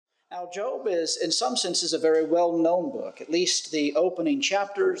Now, Job is, in some senses, a very well-known book. At least the opening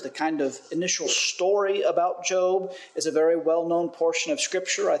chapters, the kind of initial story about Job, is a very well-known portion of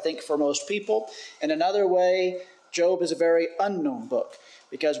Scripture, I think, for most people. In another way, Job is a very unknown book,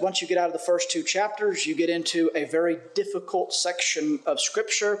 because once you get out of the first two chapters, you get into a very difficult section of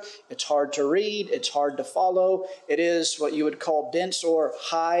Scripture. It's hard to read. It's hard to follow. It is what you would call dense or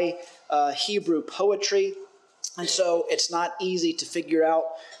high Hebrew poetry. And so it's not easy to figure out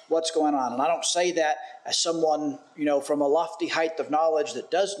what's going on. And I don't say that as someone, from a lofty height of knowledge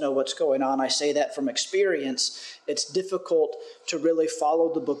that does know what's going on. I say that from experience. It's difficult to really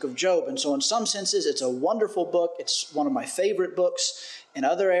follow the book of Job. And so in some senses, it's a wonderful book. It's one of my favorite books. In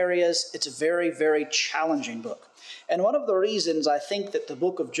other areas, it's a very, very challenging book. And one of the reasons I think that the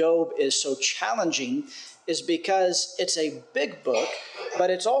book of Job is so challenging is because it's a big book, but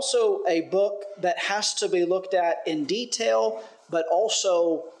it's also a book that has to be looked at in detail, but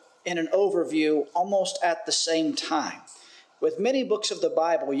also in an overview almost at the same time. With many books of the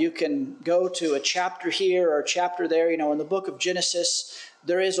Bible, you can go to a chapter here or a chapter there. In the book of Genesis,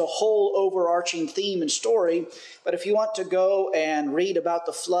 there is a whole overarching theme and story. But if you want to go and read about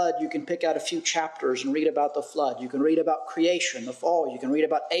the flood, you can pick out a few chapters and read about the flood. You can read about creation, the fall. You can read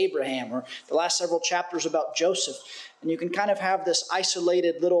about Abraham, or the last several chapters about Joseph. And you can kind of have this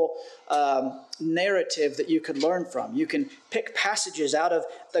isolated little narrative that you could learn from. You can pick passages out of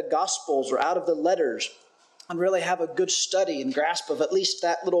the Gospels or out of the letters and really have a good study and grasp of at least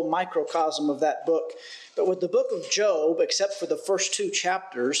that little microcosm of that book. But with the book of Job, except for the first two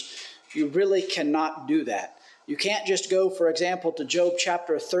chapters, you really cannot do that. You can't just go, for example, to Job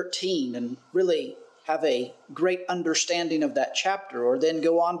chapter 13 and really have a great understanding of that chapter, or then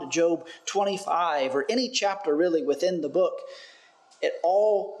go on to Job 25 or any chapter really within the book. It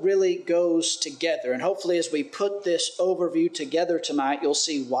all really goes together. And hopefully as we put this overview together tonight, you'll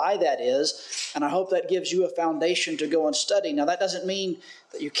see why that is. And I hope that gives you a foundation to go and study. Now, that doesn't mean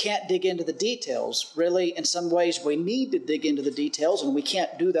that you can't dig into the details. Really, in some ways, we need to dig into the details, and we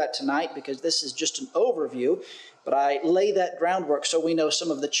can't do that tonight because this is just an overview. But I lay that groundwork so we know some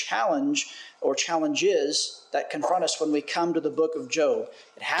of the challenge or challenges that confront us when we come to the book of Job.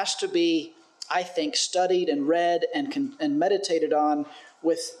 It has to be, I think, studied and read and meditated on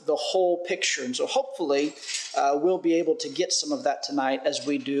with the whole picture. And so hopefully we'll be able to get some of that tonight as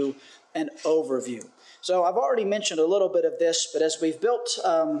we do an overview. So I've already mentioned a little bit of this, but as we've built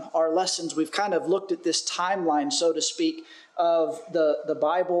our lessons, we've kind of looked at this timeline, so to speak, of the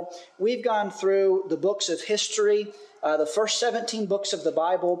Bible. We've gone through the books of history. The first 17 books of the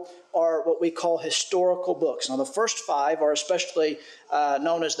Bible are what we call historical books. Now, the first 5 are especially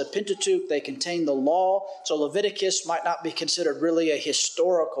known as the Pentateuch. They contain the law. So Leviticus might not be considered really a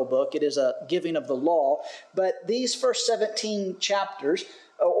historical book. It is a giving of the law. But these first 17 chapters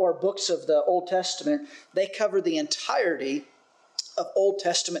or books of the Old Testament, they cover the entirety of Old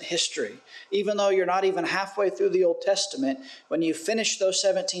Testament history. Even though you're not even halfway through the Old Testament, when you finish those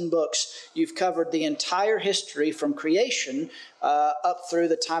 17 books, you've covered the entire history from creation up through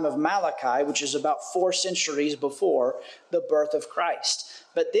the time of Malachi, which is about 4 centuries before the birth of Christ.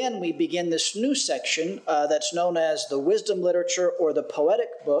 But then we begin this new section that's known as the wisdom literature or the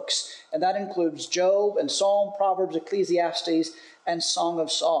poetic books, and that includes Job and Psalm, Proverbs, Ecclesiastes, and Song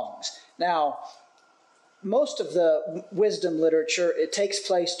of Songs. Now, most of the wisdom literature, it takes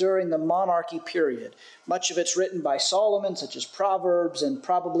place during the monarchy period. Much of it's written by Solomon, such as Proverbs and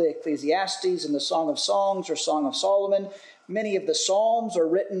probably Ecclesiastes and the Song of Songs or Song of Solomon. Many of the Psalms are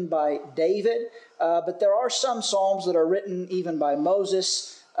written by David, but there are some Psalms that are written even by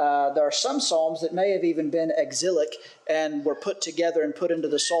Moses. There are some Psalms that may have even been exilic and were put together and put into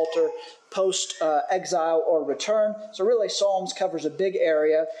the Psalter post-exile or return. So really, Psalms covers a big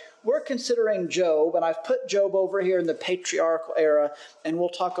area. We're considering Job, and I've put Job over here in the patriarchal era, and we'll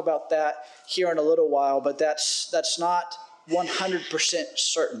talk about that here in a little while, but that's not 100%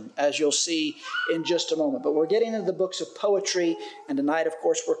 certain, as you'll see in just a moment. But we're getting into the books of poetry, and tonight, of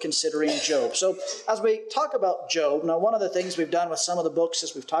course, we're considering Job. So as we talk about Job, now one of the things we've done with some of the books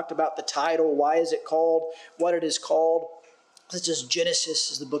is we've talked about the title, why is it called, what it is called. Such as Genesis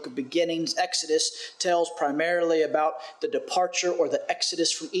is the book of beginnings. Exodus tells primarily about the departure or the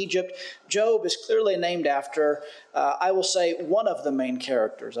exodus from Egypt. Job is clearly named after, I will say, one of the main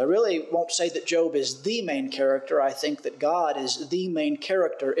characters. I really won't say that Job is the main character. I think that God is the main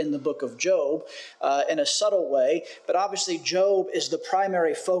character in the book of Job in a subtle way. But obviously Job is the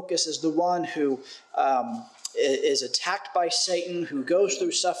primary focus, is the one who is attacked by Satan, who goes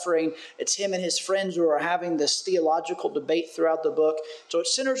through suffering. It's him and his friends who are having this theological debate throughout the book. So it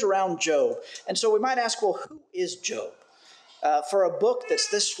centers around Job. And so we might ask, well, who is Job? For a book that's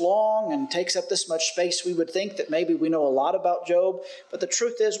this long and takes up this much space, we would think that maybe we know a lot about Job, but the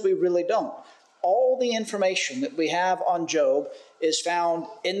truth is we really don't. All the information that we have on Job is found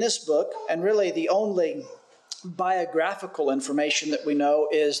in this book, and really the only biographical information that we know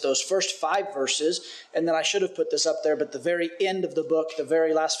is those first 5 verses, and then I should have put this up there, but the very end of the book, the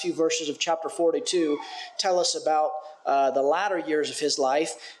very last few verses of chapter 42 tell us about the latter years of his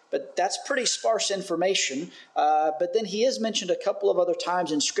life, but that's pretty sparse information. But then he is mentioned a couple of other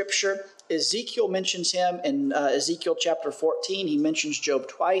times in Scripture. Ezekiel mentions him in Ezekiel chapter 14. He mentions Job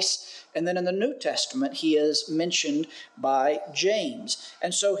twice. And then in the New Testament, he is mentioned by James.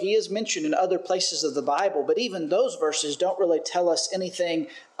 And so he is mentioned in other places of the Bible, but even those verses don't really tell us anything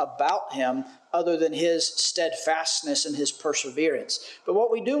about him other than his steadfastness and his perseverance. But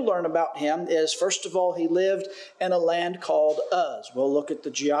what we do learn about him is, first of all, he lived in a land called Uz. We'll look at the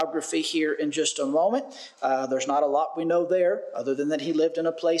geography here in just a moment. There's not a lot we know there other than that he lived in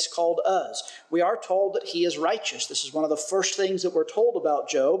a place called Uz. We are told that he is righteous. This is one of the first things that we're told about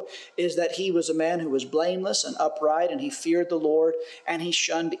Job, is that he was a man who was blameless and upright, and he feared the Lord, and he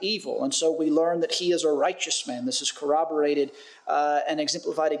shunned evil. And so we learn that he is a righteous man. This is corroborated and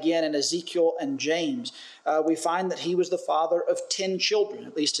exemplified again in Ezekiel and James. We find that he was the father of 10 children,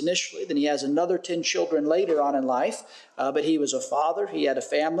 at least initially. Then he has another 10 children later on in life, but he was a father. He had a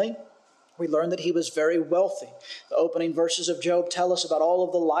family. We learn that he was very wealthy. The opening verses of Job tell us about all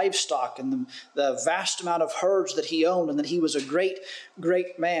of the livestock and the vast amount of herds that he owned, and that he was a great,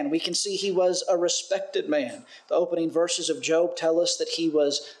 great man. We can see he was a respected man. The opening verses of Job tell us that he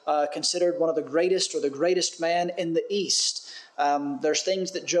was considered one of the greatest, or the greatest man in the East. There's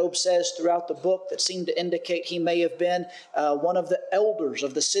things that Job says throughout the book that seem to indicate he may have been one of the elders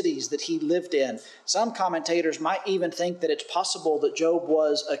of the cities that he lived in. Some commentators might even think that it's possible that Job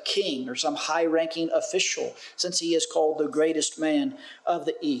was a king or some high-ranking official, since he is called the greatest man of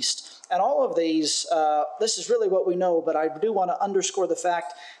the East. And all of these, this is really what we know, but I do want to underscore the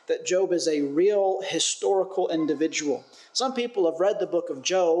fact that Job is a real historical individual. Some people have read the book of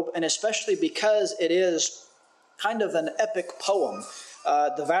Job, and especially because it is kind of an epic poem.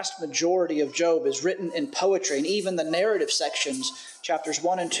 The vast majority of Job is written in poetry, and even the narrative sections, chapters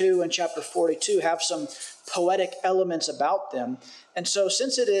 1 and 2 and chapter 42, have some poetic elements about them. And so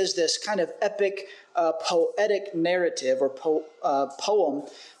since it is this kind of epic poetic narrative or poem,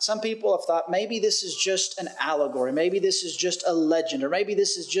 some people have thought maybe this is just an allegory, maybe this is just a legend, or maybe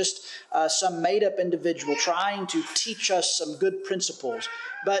this is just some made-up individual trying to teach us some good principles.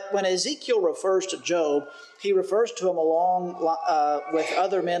 But when Ezekiel refers to Job, he refers to him along with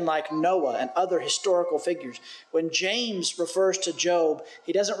other men like Noah and other historical figures. When James refers to Job,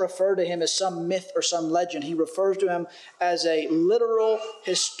 he doesn't refer to him as some myth or some legend. He refers to him as a literal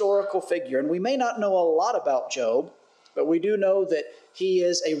historical figure. And we may not know a lot about Job, but we do know that he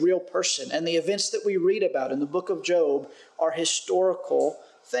is a real person. And the events that we read about in the book of Job are historical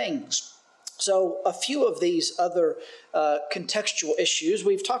things. So a few of these other contextual issues.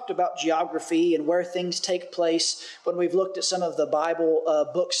 We've talked about geography and where things take place when we've looked at some of the Bible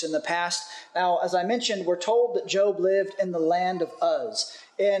books in the past. Now, as I mentioned, we're told that Job lived in the land of Uz.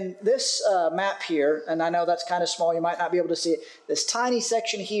 In this map here, and I know that's kind of small, you might not be able to see it, this tiny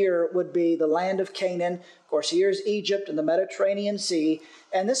section here would be the land of Canaan. Of course, here's Egypt and the Mediterranean Sea.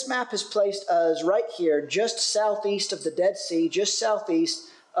 And this map has placed Uz right here, just southeast of the Dead Sea, just southeast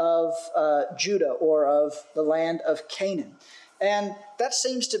of Judah, or of the land of Canaan. And that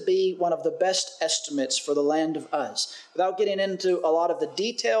seems to be one of the best estimates for the land of Uz. Without getting into a lot of the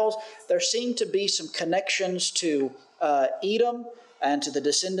details, there seem to be some connections to Edom and to the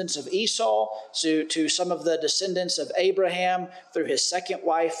descendants of Esau, to some of the descendants of Abraham through his second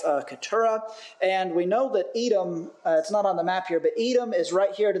wife, Keturah. And we know that Edom, it's not on the map here, but Edom is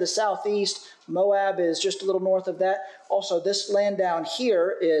right here to the southeast. Moab is just a little north of that. Also, this land down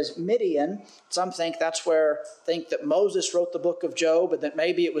here is Midian. Some think that Moses wrote the book of Job, and that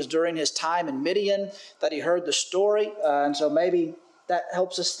maybe it was during his time in Midian that he heard the story. And so maybe that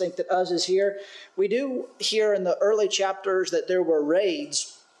helps us think that Uz is here. We do hear in the early chapters that there were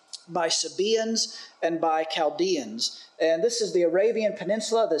raids by Sabaeans and by Chaldeans. And this is the Arabian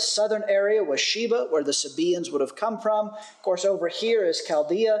Peninsula. The southern area was Sheba, where the Sabaeans would have come from. Of course, over here is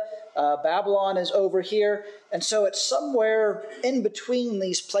Chaldea. Babylon is over here. And so it's somewhere in between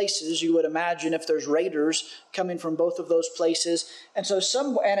these places, you would imagine, if there's raiders coming from both of those places. And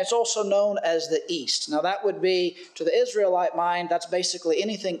it's also known as the East. Now that would be, to the Israelite mind, that's basically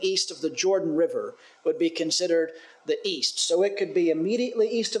anything east of the Jordan River would be considered the East. So it could be immediately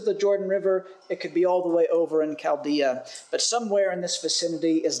east of the Jordan River. It could be all the way over in Chaldea. But somewhere in this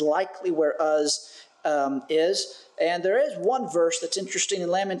vicinity is likely where Uz is. And there is one verse that's interesting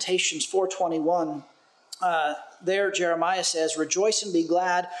in Lamentations 4:21. There Jeremiah says, "Rejoice and be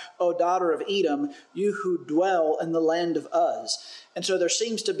glad, O daughter of Edom, you who dwell in the land of Uz." And so there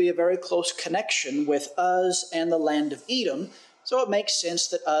seems to be a very close connection with Uz and the land of Edom. So it makes sense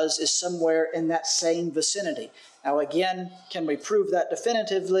that Uz is somewhere in that same vicinity. Now again, can we prove that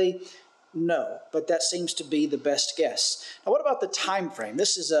definitively? No, but that seems to be the best guess. Now what about the time frame?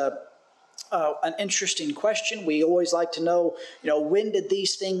 This is an interesting question. We always like to know, when did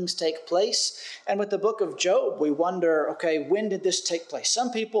these things take place? And with the book of Job, we wonder, okay, when did this take place?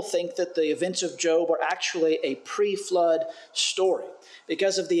 Some people think that the events of Job are actually a pre-flood story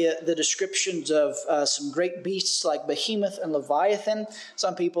because of the descriptions of some great beasts like Behemoth and Leviathan.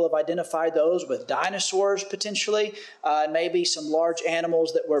 Some people have identified those with dinosaurs potentially, and maybe some large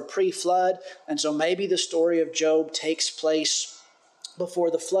animals that were pre-flood. And so maybe the story of Job takes place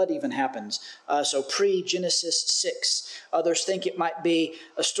before the flood even happens, so pre-Genesis 6. Others think it might be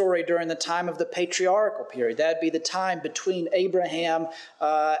a story during the time of the patriarchal period. That'd be the time between Abraham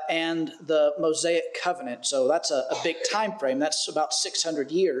and the Mosaic covenant. So that's a big time frame. That's about 600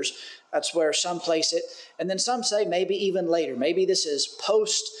 years. That's where some place it. And then some say maybe even later. Maybe this is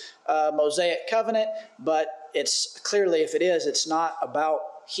post-Mosaic covenant, but it's clearly, if it is, it's not about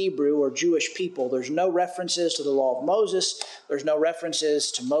Hebrew or Jewish people. There's no references to the law of Moses. There's no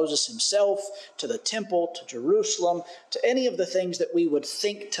references to Moses himself, to the temple, to Jerusalem, to any of the things that we would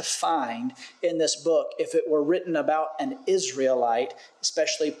think to find in this book if it were written about an Israelite,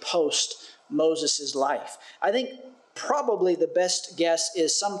 especially post Moses' life. I think probably the best guess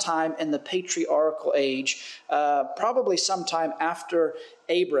is sometime in the patriarchal age, probably sometime after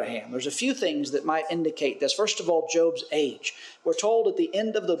Abraham. There's a few things that might indicate this. First of all, Job's age. We're told at the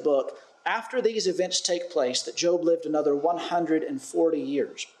end of the book, after these events take place, that Job lived another 140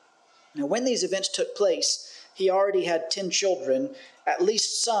 years. Now, when these events took place, he already had 10 children, at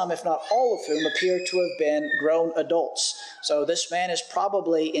least some, if not all of whom, appear to have been grown adults. So this man is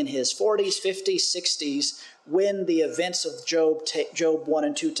probably in his 40s, 50s, 60s when the events of Job 1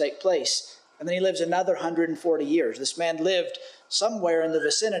 and 2 take place. And then he lives another 140 years. This man lived somewhere in the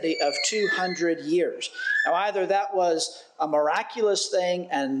vicinity of 200 years. Now, either that was a miraculous thing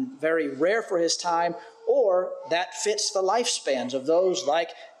and very rare for his time, or that fits the lifespans of those like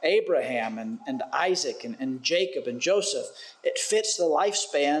Abraham and Isaac and Jacob and Joseph. It fits the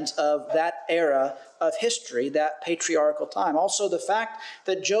lifespans of that era of history, that patriarchal time. Also, the fact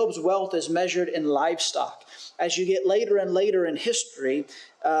that Job's wealth is measured in livestock. As you get later and later in history,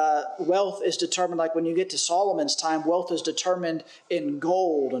 wealth is determined, like when you get to Solomon's time, wealth is determined in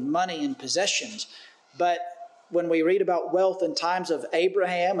gold and money and possessions. But when we read about wealth in times of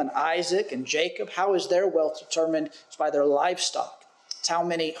Abraham and Isaac and Jacob, how is their wealth determined? It's by their livestock. It's how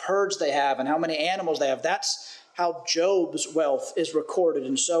many herds they have and how many animals they have. That's how Job's wealth is recorded,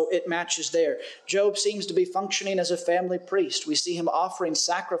 and so it matches there. Job seems to be functioning as a family priest. We see him offering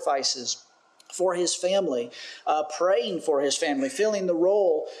sacrifices for his family, praying for his family, filling the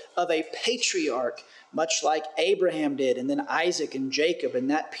role of a patriarch, much like Abraham did, and then Isaac and Jacob in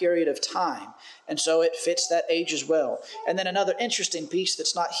that period of time. And so it fits that age as well. And then another interesting piece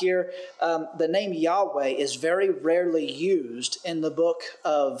that's not here, the name Yahweh is very rarely used in the book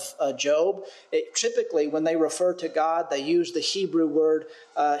of Job. Typically, when they refer to God, they use the Hebrew word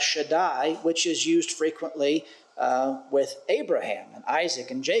Shaddai, which is used frequently with Abraham and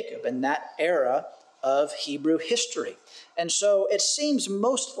Isaac and Jacob in that era of Hebrew history. And so it seems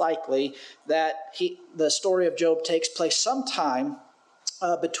most likely that the story of Job takes place sometime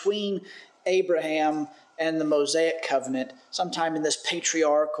between Abraham and the Mosaic covenant, sometime in this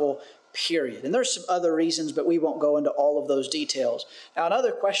patriarchal period. And there's some other reasons, but we won't go into all of those details. Now,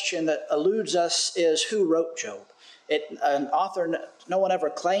 another question that eludes us is who wrote Job? An author, no one ever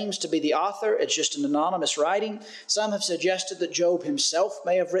claims to be the author. It's just an anonymous writing. Some have suggested that Job himself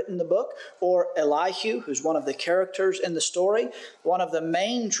may have written the book, or Elihu, who's one of the characters in the story. One of the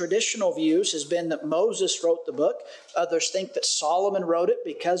main traditional views has been that Moses wrote the book. Others think that Solomon wrote it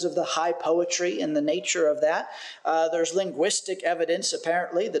because of the high poetry and the nature of that. There's linguistic evidence,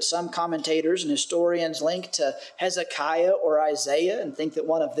 apparently, that some commentators and historians link to Hezekiah or Isaiah and think that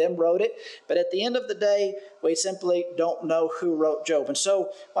one of them wrote it. But at the end of the day, we simply don't know who wrote Job. And so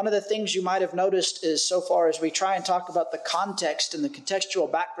one of the things you might have noticed is, so far as we try and talk about the context and the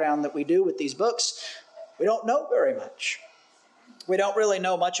contextual background that we do with these books, we don't know very much. We don't really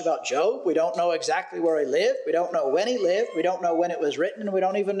know much about Job. We don't know exactly where he lived. We don't know when he lived. We don't know when it was written, and we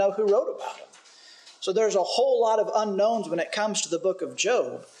don't even know who wrote about him. So there's a whole lot of unknowns when it comes to the book of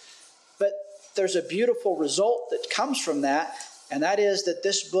Job. But there's a beautiful result that comes from that. And that is that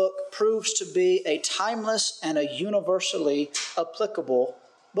this book proves to be a timeless and a universally applicable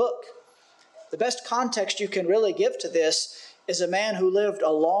book. The best context you can really give to this is a man who lived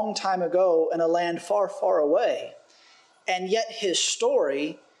a long time ago in a land far, far away. And yet his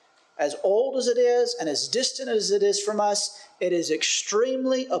story, as old as it is and as distant as it is from us, it is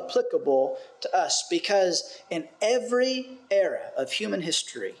extremely applicable to us, because in every era of human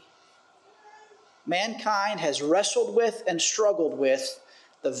history, mankind has wrestled with and struggled with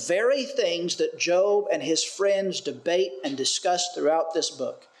the very things that Job and his friends debate and discuss throughout this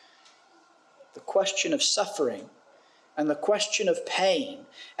book. The question of suffering, and the question of pain,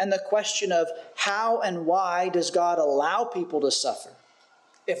 and the question of how and why does God allow people to suffer?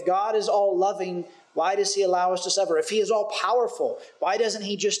 If God is all loving, why does he allow us to suffer? If he is all powerful, why doesn't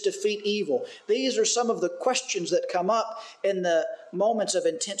he just defeat evil? These are some of the questions that come up in the moments of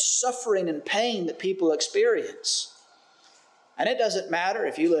intense suffering and pain that people experience. And it doesn't matter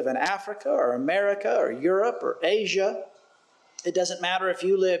if you live in Africa or America or Europe or Asia. It doesn't matter if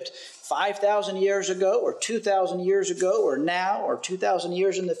you lived 5,000 years ago or 2,000 years ago or now or 2,000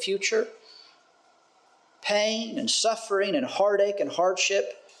 years in the future. Pain and suffering and heartache and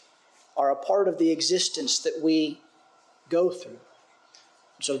hardship are a part of the existence that we go through.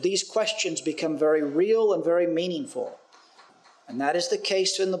 So these questions become very real and very meaningful. And that is the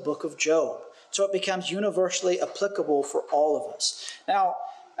case in the book of Job. So it becomes universally applicable for all of us. Now,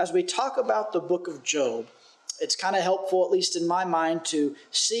 as we talk about the book of Job, it's kind of helpful, at least in my mind, to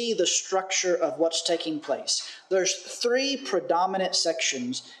see the structure of what's taking place. There's 3 predominant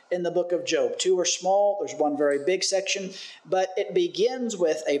sections in the book of Job. 2 are small, there's one very big section, but it begins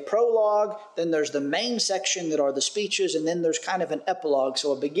with a prologue, then there's the main section that are the speeches, and then there's kind of an epilogue,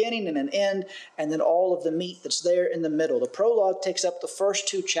 so a beginning and an end, and then all of the meat that's there in the middle. The prologue takes up the first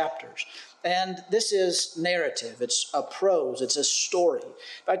 2 chapters. And this is narrative, it's a prose, it's a story.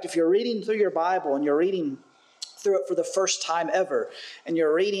 In fact, if you're reading through your Bible and you're reading through it for the first time ever, and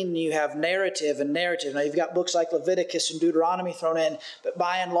you're reading, you have narrative and narrative. Now you've got books like Leviticus and Deuteronomy thrown in, but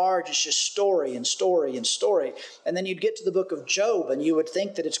by and large it's just story and story and story. And then you'd get to the book of Job, and you would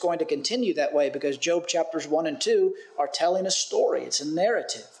think that it's going to continue that way, because Job chapters 1 and 2 are telling a story. It's a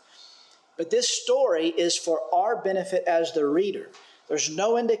narrative. But this story is for our benefit as the reader. There's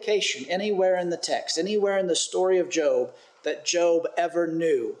no indication anywhere in the text, anywhere in the story of Job, that Job ever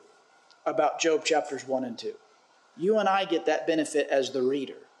knew about Job chapters 1 and 2. You and I get that benefit as the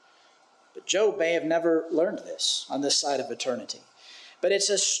reader. But Job may have never learned this on this side of eternity. But it's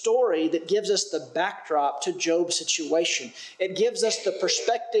a story that gives us the backdrop to Job's situation. It gives us the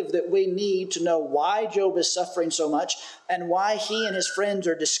perspective that we need to know why Job is suffering so much, and why he and his friends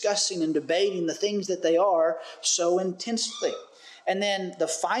are discussing and debating the things that they are so intensely. And then the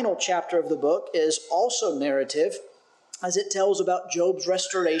final chapter of the book is also narrative, as it tells about Job's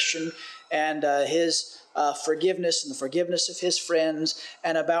restoration and his forgiveness and the forgiveness of his friends,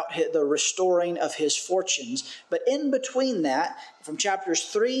 and about the restoring of his fortunes. But in between that, from chapters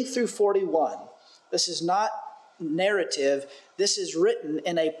 3 through 41, this is not narrative, this is written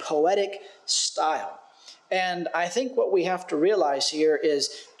in a poetic style. And I think what we have to realize here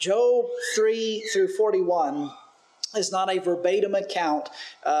is Job 3 through 41 is not a verbatim account.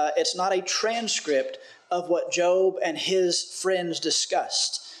 It's not a transcript of what Job and his friends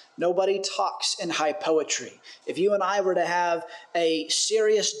discussed. Nobody talks in high poetry. If you and I were to have a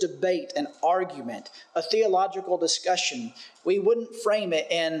serious debate, an argument, a theological discussion, we wouldn't frame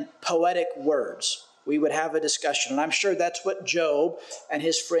it in poetic words. We would have a discussion. And I'm sure that's what Job and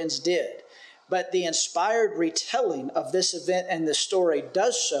his friends did. But the inspired retelling of this event and this story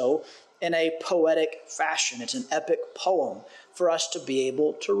does so in a poetic fashion. It's an epic poem for us to be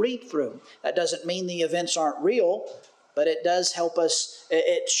able to read through. That doesn't mean the events aren't real, but it does help us.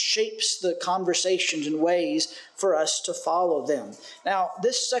 It shapes the conversations in ways for us to follow them. Now,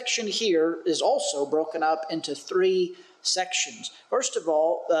 this section here is also broken up into 3 sections. First of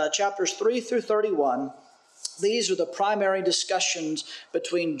all, chapters 3 through 31, these are the primary discussions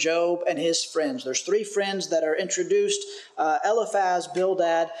between Job and his friends. There's 3 friends that are introduced, Eliphaz,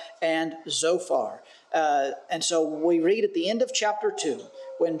 Bildad, and Zophar. And so we read at the end of chapter 2,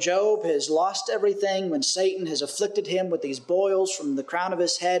 when Job has lost everything, when Satan has afflicted him with these boils from the crown of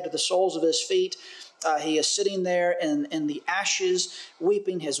his head to the soles of his feet, he is sitting there in the ashes,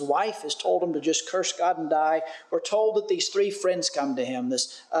 weeping. His wife has told him to just curse God and die. We're told that these 3 friends come to him,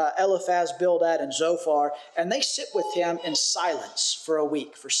 this Eliphaz, Bildad, and Zophar, and they sit with him in silence for a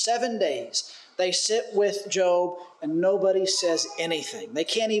week, for 7 days. They sit with Job, and nobody says anything. They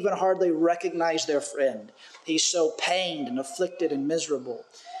can't even hardly recognize their friend. He's so pained and afflicted and miserable.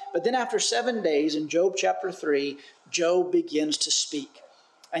 But then after 7 days, in Job chapter 3, Job begins to speak.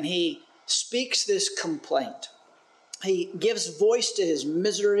 And he speaks this complaint. He gives voice to his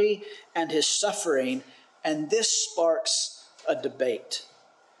misery and his suffering, and this sparks a debate.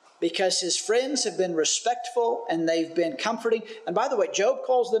 Because his friends have been respectful and they've been comforting. And by the way, Job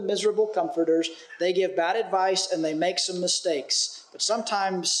calls them miserable comforters. They give bad advice and they make some mistakes. But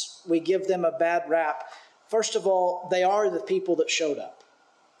sometimes we give them a bad rap. First of all, they are the people that showed up.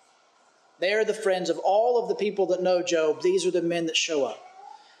 They are the friends of all of the people that know Job. These are the men that show up.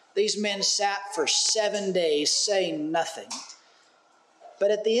 These men sat for 7 days saying nothing. But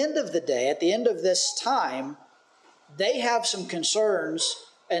at the end of the day, at the end of this time, they have some concerns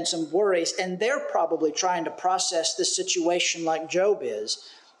and some worries, and they're probably trying to process this situation like Job is.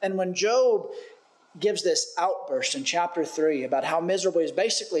 And when Job gives this outburst in chapter 3 about how miserable he is,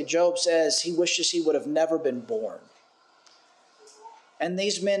 basically Job says he wishes he would have never been born. And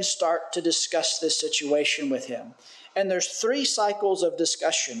these men start to discuss this situation with him. And there's 3 cycles of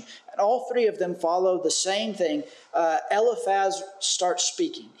discussion, and all 3 of them follow the same thing. Eliphaz starts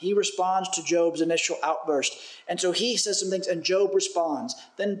speaking. He responds to Job's initial outburst. And so he says some things, and Job responds.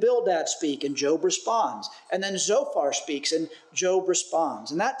 Then Bildad speaks, and Job responds. And then Zophar speaks, and Job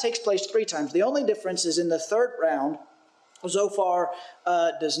responds. And that takes place 3 times. The only difference is in the 3rd round, Zophar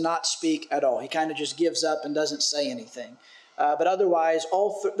does not speak at all. He kind of just gives up and doesn't say anything. But otherwise,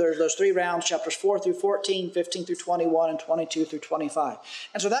 there's those 3 rounds, chapters 4 through 14, 15 through 21, and 22 through 25.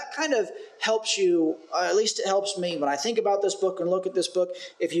 And so that kind of helps you, at least it helps me, when I think about this book and look at this book,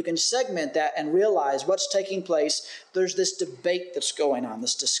 if you can segment that and realize what's taking place, there's this debate that's going on,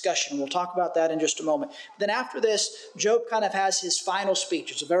 this discussion. We'll talk about that in just a moment. Then after this, Job kind of has his final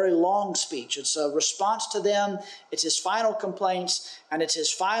speech. It's a very long speech. It's a response to them. It's his final complaints, and it's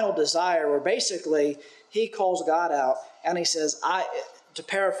his final desire, where basically he calls God out. And he says, to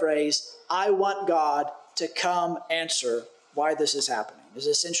paraphrase, I want God to come answer why this is happening. This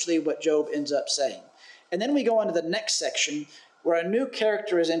is essentially what Job ends up saying. And then we go into the next section where a new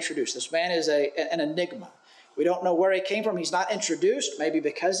character is introduced. This man is an enigma. We don't know where he came from. He's not introduced, maybe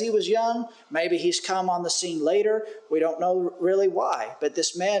because he was young. Maybe he's come on the scene later. We don't know really why. But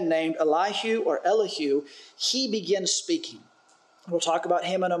this man named Elihu, he begins speaking. We'll talk about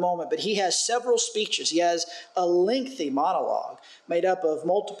him in a moment, but he has several speeches. He has a lengthy monologue made up of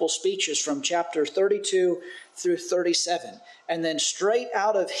multiple speeches from chapter 32 through 37. And then straight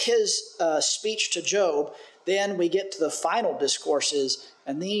out of his speech to Job, then we get to the final discourses,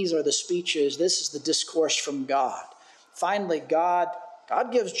 and these are the speeches. This is the discourse from God. Finally, God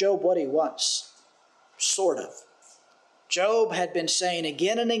gives Job what he wants, sort of. Job had been saying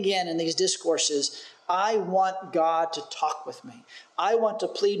again and again in these discourses, I want God to talk with me. I want to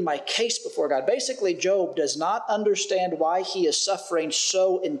plead my case before God. Basically, Job does not understand why he is suffering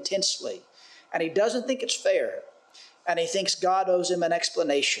so intensely. And he doesn't think it's fair. And he thinks God owes him an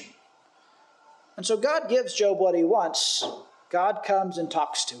explanation. And so God gives Job what he wants. God comes and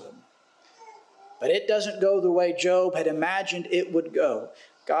talks to him. But it doesn't go the way Job had imagined it would go.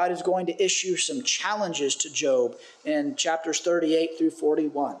 God is going to issue some challenges to Job in chapters 38 through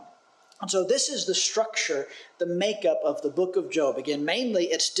 41. And so this is the structure, the makeup of the book of Job. Again, mainly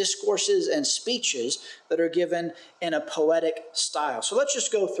it's discourses and speeches that are given in a poetic style. So let's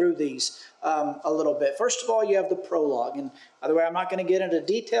just go through these a little bit. First of all, you have the prologue. And by the way, I'm not going to get into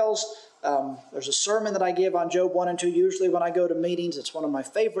details. There's a sermon that I give on Job 1 and 2. Usually when I go to meetings, it's one of my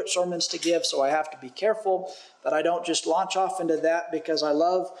favorite sermons to give, so I have to be careful that I don't just launch off into that, because I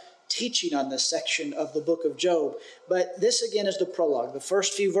love teaching on this section of the book of Job. But this again is the prologue. The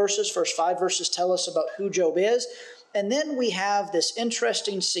first 5 verses tell us about who Job is. And then we have this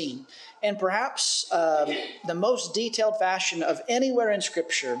interesting scene. And perhaps the most detailed fashion of anywhere in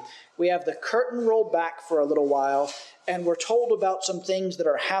Scripture, we have the curtain rolled back for a little while, and we're told about some things that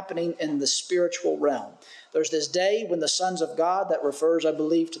are happening in the spiritual realm. There's this day when the sons of God, that refers, I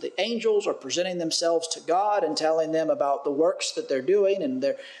believe, to the angels, are presenting themselves to God and telling them about the works that they're doing and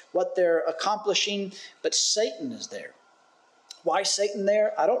what they're accomplishing. But Satan is there. Why is Satan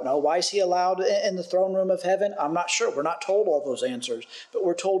there? I don't know. Why is he allowed in the throne room of heaven? I'm not sure. We're not told all those answers, but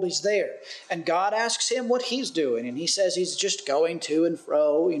we're told he's there. And God asks him what he's doing, and he says he's just going to and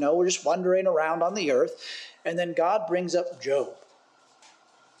fro. We're just wandering around on the earth. And then God brings up Job.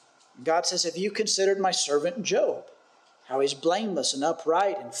 God says, have you considered my servant Job? How he's blameless and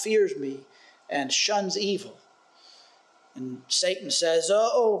upright and fears me and shuns evil. And Satan says,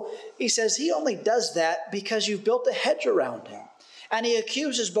 he says he only does that because you've built a hedge around him. And he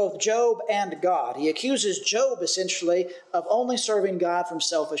accuses both Job and God. He accuses Job, essentially, of only serving God from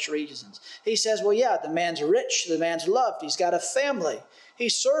selfish reasons. He says, well, yeah, the man's rich, the man's loved, he's got a family.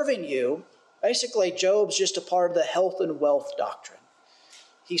 He's serving you, Basically, Job's just a part of the health and wealth doctrine.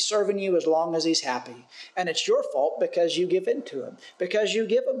 He's serving you as long as he's happy. And it's your fault because you give in to him, because you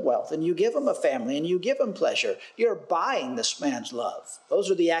give him wealth and you give him a family and you give him pleasure. You're buying this man's love. Those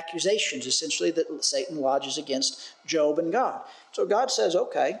are the accusations, essentially, that Satan lodges against Job and God. So God says,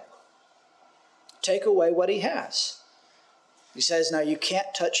 okay, take away what he has. He says, now you can't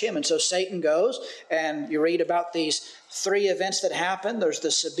touch him. And so Satan goes, and you read about these 3 events that happen. There's the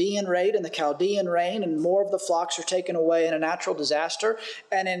Sabaean raid and the Chaldean rain, and more of the flocks are taken away in a natural disaster.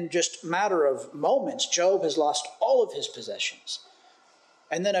 And in just a matter of moments, Job has lost all of his possessions.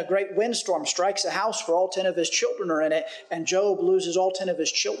 And then a great windstorm strikes a house where all 10 of his children are in it, and Job loses all 10 of his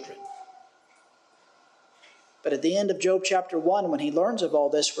children. But at the end of Job chapter 1, when he learns of all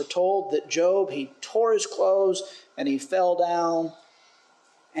this, we're told that Job, he tore his clothes and he fell down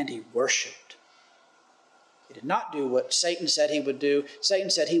and he worshiped. He did not do what Satan said he would do.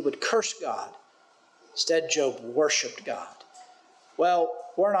 Satan said he would curse God. Instead, Job worshiped God. Well,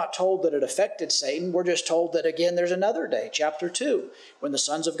 we're not told that it affected Satan. We're just told that, again, there's another day, chapter 2, when the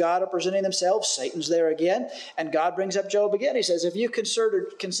sons of God are presenting themselves. Satan's there again, and God brings up Job again. He says, have you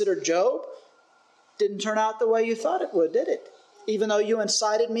considered Job? Didn't turn out the way you thought it would, did it? Even though you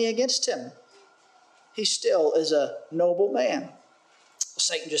incited me against him, he still is a noble man.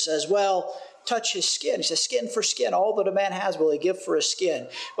 Satan just says, well, touch his skin. He says, skin for skin. All that a man has will he give for his skin.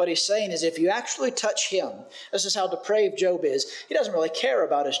 What he's saying is, if you actually touch him, this is how depraved Job is. He doesn't really care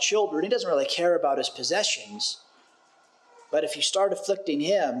about his children. He doesn't really care about his possessions. But if you start afflicting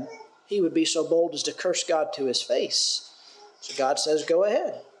him, he would be so bold as to curse God to his face. So God says, go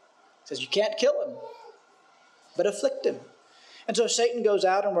ahead. He says, you can't kill him, but afflict him. And so Satan goes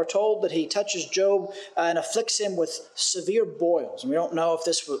out, and we're told that he touches Job and afflicts him with severe boils. And we don't know if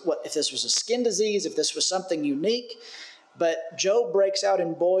this was a skin disease, if this was something unique, but Job breaks out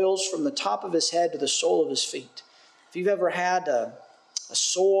in boils from the top of his head to the sole of his feet. If you've ever had a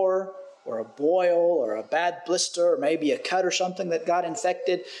sore or a boil or a bad blister or maybe a cut or something that got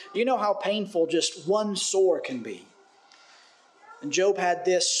infected, you know how painful just one sore can be. And Job had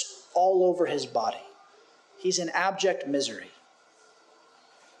this all over his body. He's in abject misery.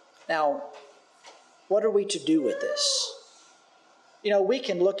 Now, what are we to do with this? You know, we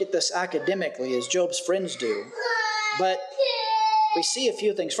can look at this academically as Job's friends do, but we see a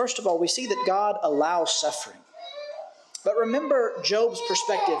few things. First of all, we see that God allows suffering. But remember Job's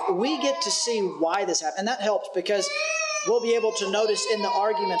perspective. We get to see why this happened. And that helps because we'll be able to notice in the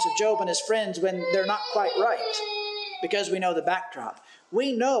arguments of Job and his friends when they're not quite right, because we know the backdrop.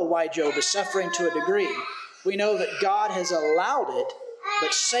 We know why Job is suffering to a degree. We know that God has allowed it,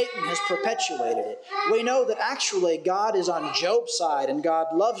 but Satan has perpetuated it. We know that actually God is on Job's side, and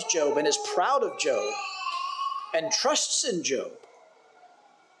God loves Job and is proud of Job and trusts in Job.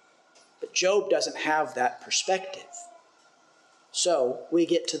 But Job doesn't have that perspective. So we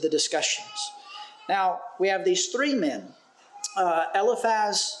get to the discussions. Now, we have these 3 men,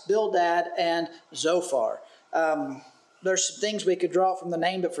 Eliphaz, Bildad, and Zophar. There's some things we could draw from the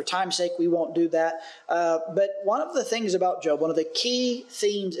name, but for time's sake, we won't do that. But one of the things about Job, one of the key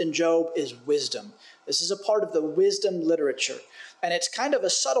themes in Job is wisdom. This is a part of the wisdom literature. And it's kind of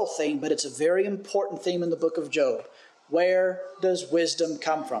a subtle theme, but it's a very important theme in the book of Job. Where does wisdom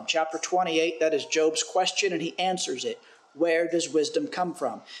come from? Chapter 28, that is Job's question, and he answers it. Where does wisdom come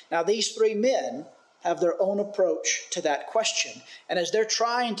from? Now, these 3 men have their own approach to that question. And as they're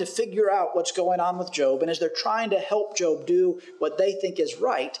trying to figure out what's going on with Job, and as they're trying to help Job do what they think is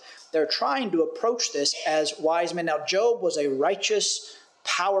right, they're trying to approach this as wise men. Now, Job was a righteous,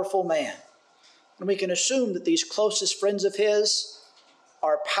 powerful man. And we can assume that these closest friends of his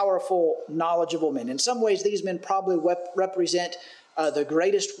are powerful, knowledgeable men. In some ways, these men probably represent the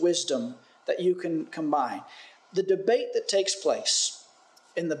greatest wisdom that you can combine. The debate that takes place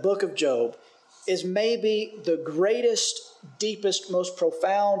in the book of Job is maybe the greatest, deepest, most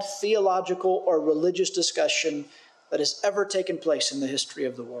profound theological or religious discussion that has ever taken place in the history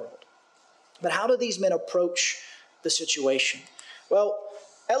of the world. But how do these men approach the situation? Well,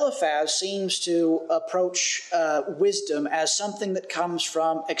 Eliphaz seems to approach wisdom as something that comes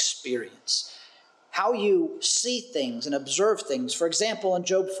from experience. How you see things and observe things. For example, in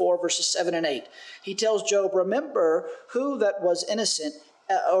Job 4, verses 7 and 8, he tells Job, remember who that was innocent,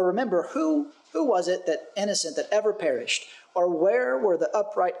 or remember who was it that innocent that ever perished? Or where were the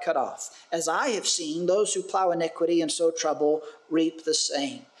upright cut off? As I have seen, those who plow iniquity and sow trouble reap the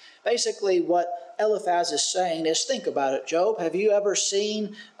same. Basically, what Eliphaz is saying is, think about it, Job. Have you ever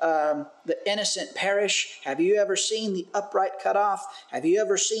seen the innocent perish? Have you ever seen the upright cut off? Have you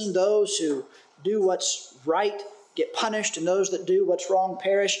ever seen those who do what's right get punished and those that do what's wrong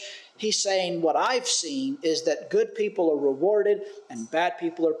perish. He's saying what I've seen is that good people are rewarded and bad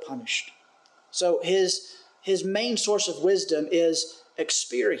people are punished. So his main source of wisdom is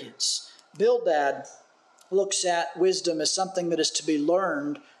experience. Bildad looks at wisdom as something that is to be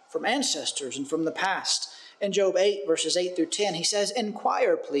learned from ancestors and from the past. In Job 8, verses 8 through 10, he says,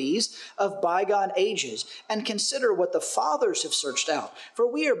 "Inquire, please, of bygone ages, and consider what the fathers have searched out. For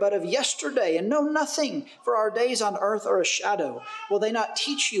we are but of yesterday, and know nothing, for our days on earth are a shadow. Will they not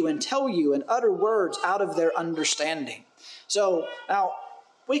teach you and tell you and utter words out of their understanding?" So, now,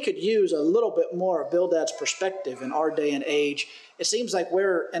 we could use a little bit more of Bildad's perspective in our day and age. It seems like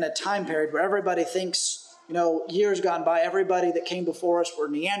we're in a time period where everybody thinks, years gone by, everybody that came before us were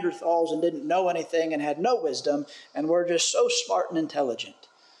Neanderthals and didn't know anything and had no wisdom, and we're just so smart and intelligent.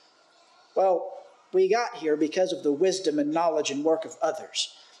 Well, we got here because of the wisdom and knowledge and work of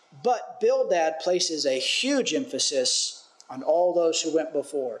others. But Bildad places a huge emphasis on all those who went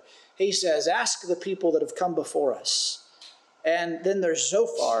before. He says, ask the people that have come before us. And then there's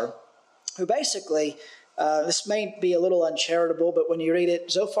Zophar, who basically, this may be a little uncharitable, but when you read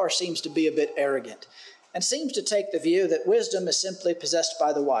it, Zophar seems to be a bit arrogant and seems to take the view that wisdom is simply possessed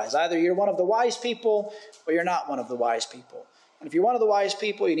by the wise. Either you're one of the wise people or you're not one of the wise people. And if you're one of the wise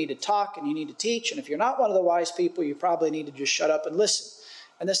people, you need to talk and you need to teach. And if you're not one of the wise people, you probably need to just shut up and listen.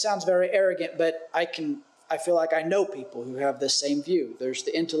 And this sounds very arrogant, but I feel like I know people who have this same view. There's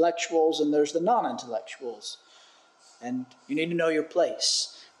the intellectuals and there's the non-intellectuals. And you need to know your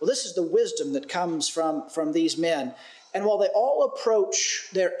place. Well, this is the wisdom that comes from these men. And while they all approach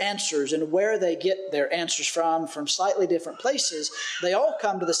their answers and where they get their answers from slightly different places, they all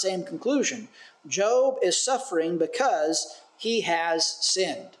come to the same conclusion. Job is suffering because he has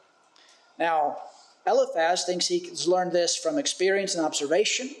sinned. Now, Eliphaz thinks he's learned this from experience and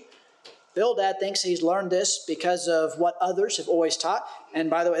observation. Bildad thinks he's learned this because of what others have always taught. And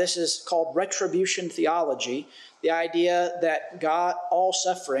by the way, this is called retribution theology. The idea that all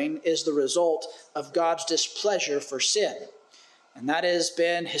suffering is the result of God's displeasure for sin. And that has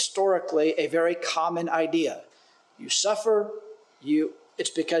been historically a very common idea. You suffer, it's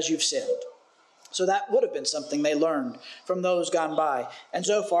because you've sinned. So that would have been something they learned from those gone by. And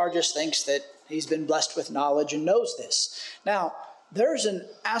Zophar just thinks that he's been blessed with knowledge and knows this. Now, there's an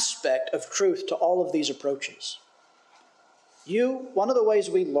aspect of truth to all of these approaches. One of the ways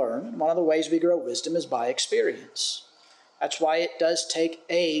we learn, one of the ways we grow wisdom is by experience. That's why it does take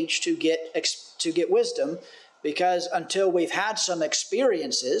age to get wisdom, because until we've had some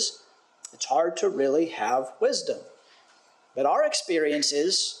experiences, it's hard to really have wisdom. But our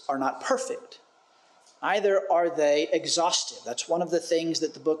experiences are not perfect. Neither are they exhaustive. That's one of the things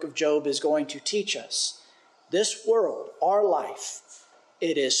that the book of Job is going to teach us. This world, our life,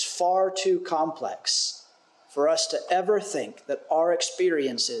 it is far too complex for us to ever think that our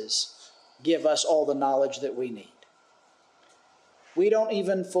experiences give us all the knowledge that we need. We don't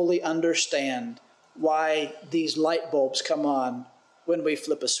even fully understand why these light bulbs come on when we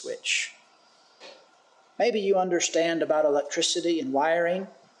flip a switch. Maybe you understand about electricity and wiring.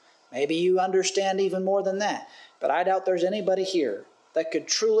 Maybe you understand even more than that. But I doubt there's anybody here that could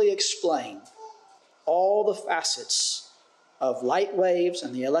truly explain all the facets of light waves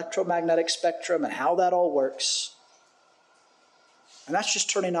and the electromagnetic spectrum and how that all works. And that's just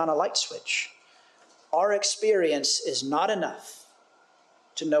turning on a light switch. Our experience is not enough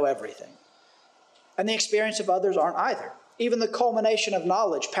to know everything. And the experience of others aren't either. Even the culmination of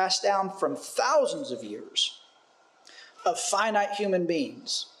knowledge passed down from thousands of years of finite human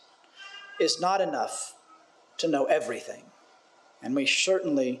beings is not enough to know everything. And we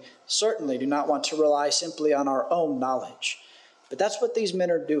certainly do not want to rely simply on our own knowledge. But that's what these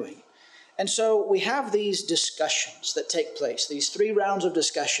men are doing. And so we have these discussions that take place, these 3 rounds of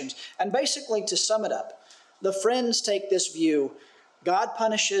discussions. And basically, to sum it up, the friends take this view: God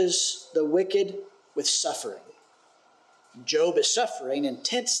punishes the wicked with suffering. Job is suffering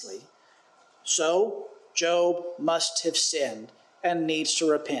intensely, so Job must have sinned and needs to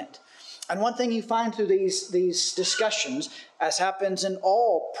repent. And one thing you find through these discussions, as happens in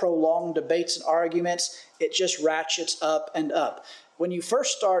all prolonged debates and arguments, it just ratchets up and up. When you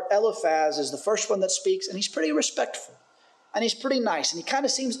first start, Eliphaz is the first one that speaks, and he's pretty respectful. And he's pretty nice, and he kind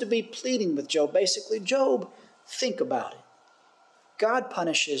of seems to be pleading with Job. Basically, Job, think about it. God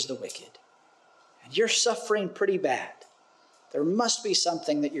punishes the wicked, and you're suffering pretty bad. There must be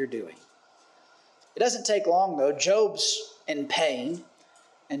something that you're doing. It doesn't take long, though. Job's in pain,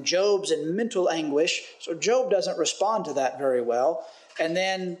 and Job's in mental anguish, so Job doesn't respond to that very well. And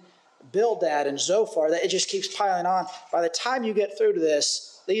then Bildad and Zophar, it just keeps piling on. By the time you get through to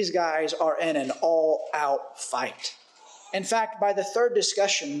this, these guys are in an all-out fight. In fact, by the third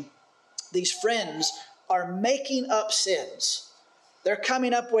discussion, these friends are making up sins. They're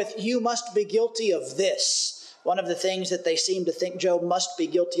coming up with, you must be guilty of this. One of the things that they seem to think Job must be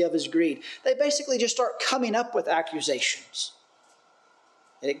guilty of is greed. They basically just start coming up with accusations.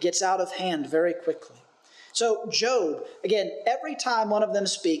 And it gets out of hand very quickly. So Job, again, every time one of them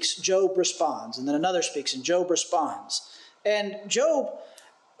speaks, Job responds. And then another speaks and Job responds. And Job,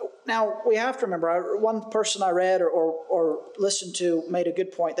 now we have to remember, one person I read or listened to made a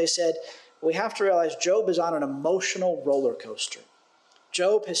good point. They said, we have to realize Job is on an emotional roller coaster.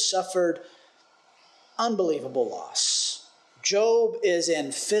 Job has suffered unbelievable loss. Job is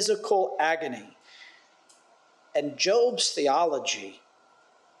in physical agony. And Job's theology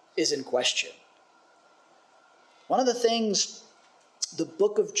is in question. One of the things the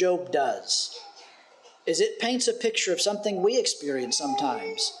book of Job does is it paints a picture of something we experience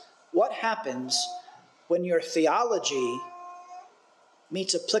sometimes. What happens when your theology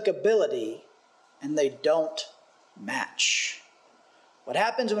meets applicability and they don't match? What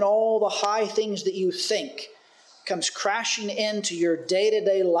happens when all the high things that you think comes crashing into your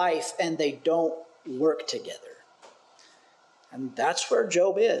day-to-day life and they don't work together? And that's where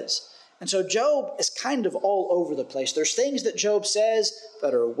Job is. And so Job is kind of all over the place. There's things that Job says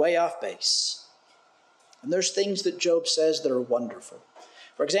that are way off base. And there's things that Job says that are wonderful.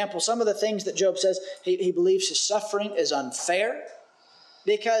 For example, some of the things that Job says, he believes his suffering is unfair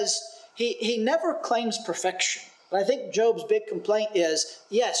because he never claims perfection. But I think Job's big complaint is,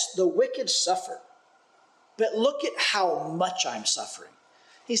 yes, the wicked suffer, but look at how much I'm suffering.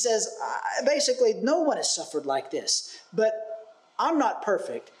 He says, basically, no one has suffered like this, but I'm not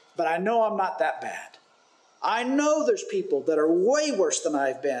perfect, but I know I'm not that bad. I know there's people that are way worse than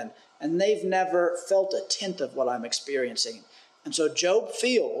I've been, and they've never felt a tenth of what I'm experiencing. And so Job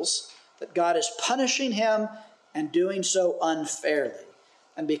feels that God is punishing him and doing so unfairly.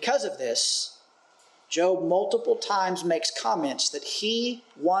 And because of this, Job multiple times makes comments that he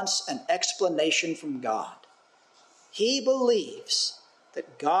wants an explanation from God. He believes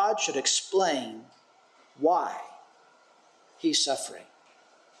that God should explain why he's suffering.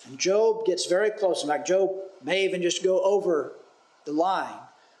 And Job gets very close. In fact, Job may even just go over the line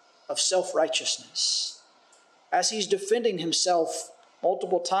of self-righteousness. As he's defending himself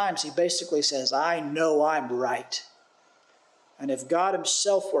multiple times, he basically says, I know I'm right. And if God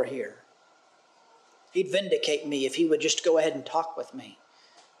himself were here, he'd vindicate me if he would just go ahead and talk with me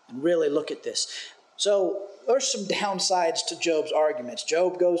and really look at this. So there's some downsides to Job's arguments.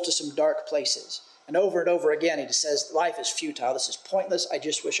 Job goes to some dark places. And over again, he just says, life is futile. This is pointless. I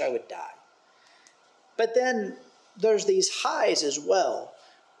just wish I would die. But then there's these highs as well,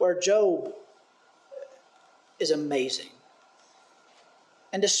 where Job is amazing.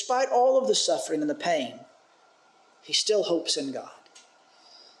 And despite all of the suffering and the pain, he still hopes in God.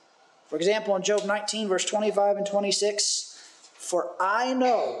 For example, in Job 19, verse 25 and 26, for I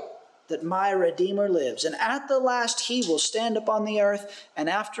know that my Redeemer lives, and at the last he will stand upon the earth, and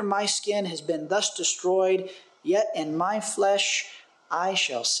after my skin has been thus destroyed, yet in my flesh I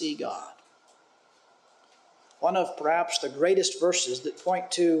shall see God. One of perhaps the greatest verses that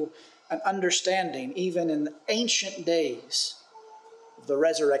point to an understanding, even in the ancient days, of the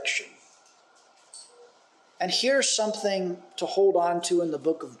resurrection. And here's something to hold on to in the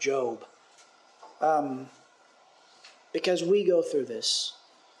book of Job, because we go through this.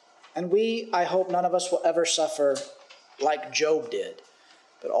 And I hope none of us will ever suffer like Job did.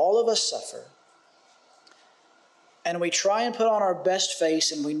 But all of us suffer. And we try and put on our best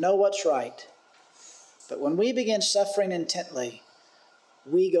face and we know what's right. But when we begin suffering intently,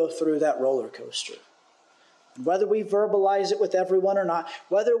 we go through that roller coaster. And whether we verbalize it with everyone or not,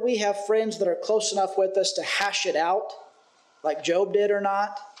 whether we have friends that are close enough with us to hash it out like Job did or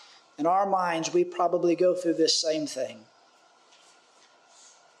not, in our minds we probably go through this same thing.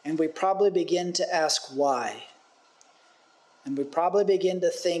 And we probably begin to ask why. And we probably begin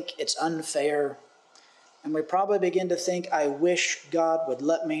to think it's unfair. And we probably begin to think, I wish God would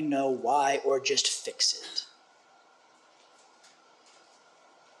let me know why or just fix it.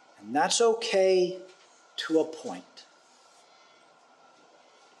 And that's okay to a point.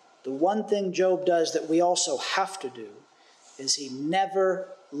 The one thing Job does that we also have to do is he never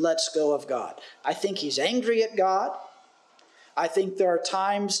lets go of God. I think he's angry at God. I think there are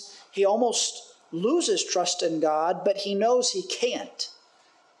times he almost loses trust in God, but he knows he can't.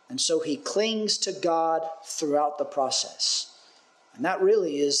 And so he clings to God throughout the process. And that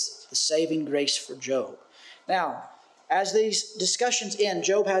really is the saving grace for Job. Now, as these discussions end,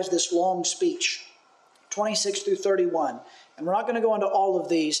 Job has this long speech, 26 through 31. And we're not going to go into all of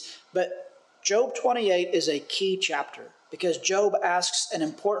these, but Job 28 is a key chapter because Job asks an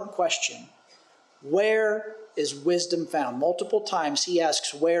important question. Where is wisdom found? Multiple times he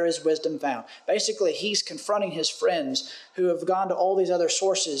asks, where is wisdom found? Basically, he's confronting his friends who have gone to all these other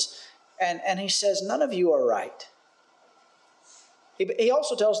sources, and he says, none of you are right. He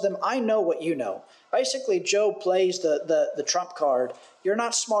also tells them, I know what you know. Basically, Job plays the trump card. You're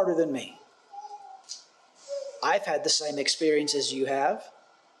not smarter than me. I've had the same experience as you have.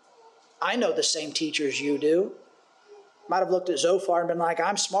 I know the same teachers you do. Might have looked at Zophar and been like,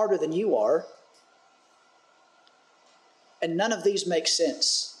 I'm smarter than you are. And none of these make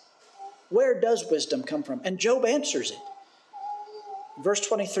sense. Where does wisdom come from? And Job answers it. Verse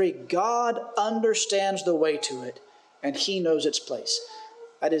 23, God understands the way to it, and he knows its place.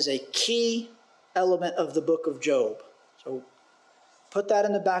 That is a key element of the book of Job. So put that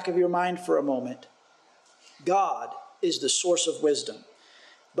in the back of your mind for a moment. God is the source of wisdom.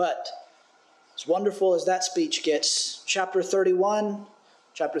 But as wonderful as that speech gets, chapter 30,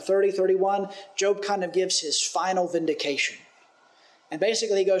 31, Job kind of gives his final vindication. And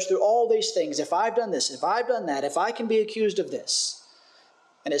basically he goes through all these things. If I've done this, if I've done that, if I can be accused of this.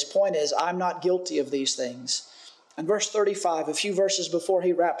 And his point is, I'm not guilty of these things. And verse 35, a few verses before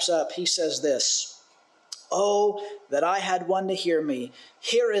he wraps up, he says this, Oh, that I had one to hear me.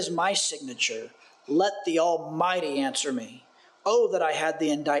 Here is my signature. Let the Almighty answer me. Oh, that I had the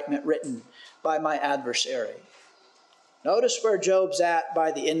indictment written by my adversary. Notice where Job's at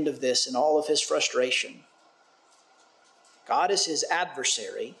by the end of this in all of his frustration. God is his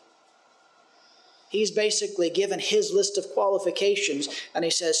adversary. He's basically given his list of qualifications, and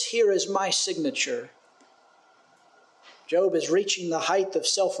he says, here is my signature. Job is reaching the height of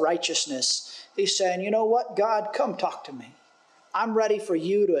self-righteousness. He's saying, you know what, God, come talk to me. I'm ready for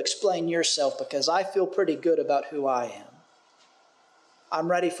you to explain yourself because I feel pretty good about who I am. I'm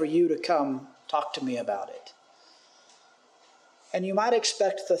ready for you to come talk to me about it. And you might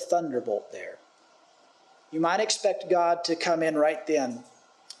expect the thunderbolt there. You might expect God to come in right then.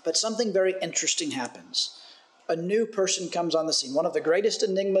 But something very interesting happens. A new person comes on the scene, one of the greatest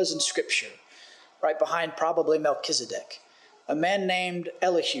enigmas in Scripture, right behind probably Melchizedek, a man named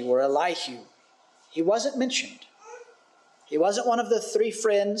Elihu or Elihu. He wasn't mentioned. He wasn't one of the three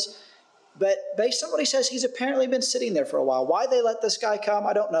friends, but based on what he says, he's apparently been sitting there for a while. Why they let this guy come,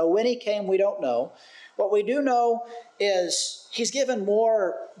 I don't know. When he came, we don't know. What we do know is he's given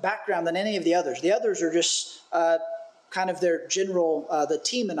more background than any of the others. The others are just kind of their general, the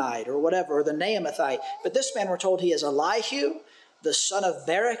Temanite or whatever, or the Naamathite. But this man, we're told he is Elihu, the son of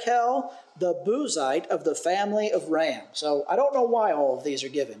Barachel, the Buzite of the family of Ram. So I don't know why all of these are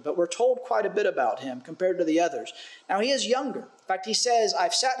given, but we're told quite a bit about him compared to the others. Now he is younger. In fact, he says,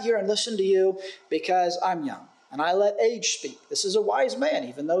 I've sat here and listened to you because I'm young, and I let age speak. This is a wise man,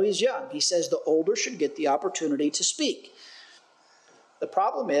 even though he's young. He says the older should get the opportunity to speak. The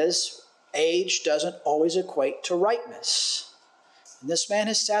problem is, age doesn't always equate to rightness. And this man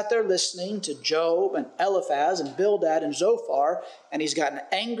has sat there listening to Job and Eliphaz and Bildad and Zophar, and he's gotten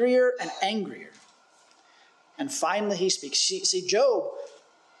angrier and angrier. And finally he speaks. See,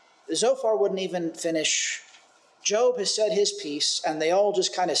 Zophar wouldn't even finish. Job has said his piece, and they all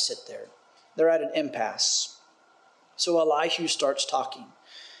just kind of sit there. They're at an impasse. So Elihu starts talking.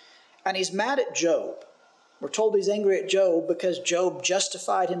 And he's mad at Job. We're told he's angry at Job because Job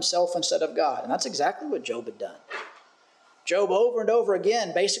justified himself instead of God. And that's exactly what Job had done. Job over and over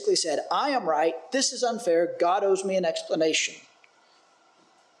again basically said, I am right, this is unfair, God owes me an explanation.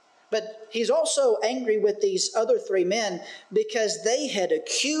 But he's also angry with these other three men because they had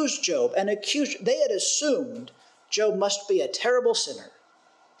accused Job and they had assumed Job must be a terrible sinner.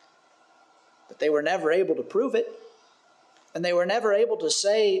 But they were never able to prove it. And they were never able to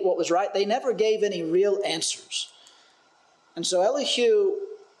say what was right. They never gave any real answers. And so Elihu,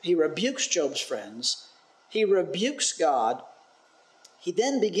 he rebukes Job's friends. He rebukes God. He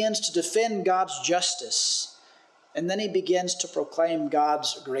then begins to defend God's justice. And then he begins to proclaim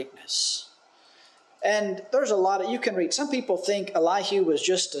God's greatness. And there's a lot you can read. Some people think Elihu was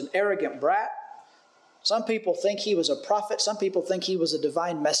just an arrogant brat. Some people think he was a prophet. Some people think he was a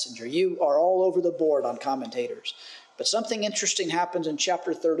divine messenger. You are all over the board on commentators. But something interesting happens in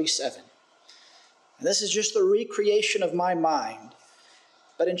chapter 37. And this is just the recreation of my mind.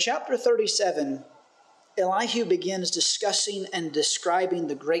 But in chapter 37, Elihu begins discussing and describing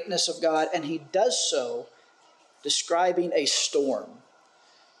the greatness of God, and he does so describing a storm.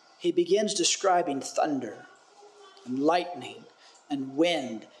 He begins describing thunder and lightning and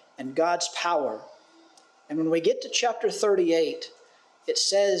wind and God's power. And when we get to chapter 38, it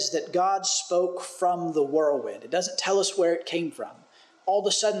says that God spoke from the whirlwind. It doesn't tell us where it came from. All of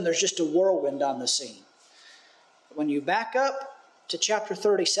a sudden, there's just a whirlwind on the scene. When you back up to chapter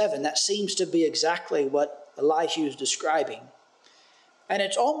 37, that seems to be exactly what Elihu is describing. And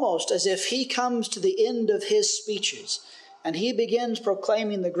it's almost as if he comes to the end of his speeches and he begins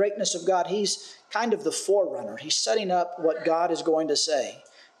proclaiming the greatness of God. He's kind of the forerunner. He's setting up what God is going to say.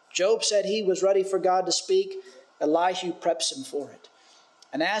 Job said he was ready for God to speak. Elihu preps him for it.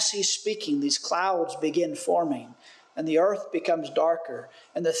 And as he's speaking, these clouds begin forming, and the earth becomes darker,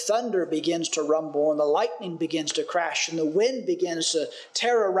 and the thunder begins to rumble, and the lightning begins to crash, and the wind begins to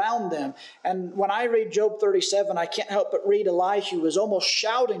tear around them. And when I read Job 37, I can't help but read Elihu was almost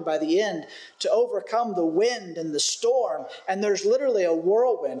shouting by the end to overcome the wind and the storm. And there's literally a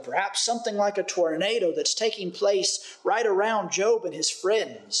whirlwind, perhaps something like a tornado, that's taking place right around Job and his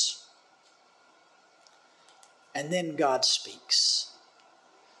friends. And then God speaks.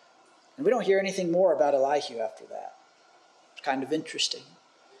 And we don't hear anything more about Elihu after that. It's kind of interesting.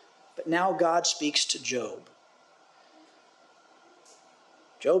 But now God speaks to Job.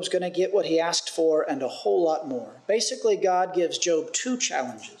 Job's going to get what he asked for and a whole lot more. Basically, God gives Job two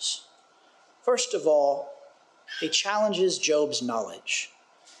challenges. First of all, he challenges Job's knowledge.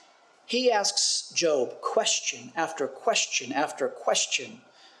 He asks Job question after question after question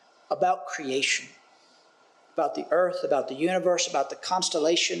about creation, about the earth, about the universe, about the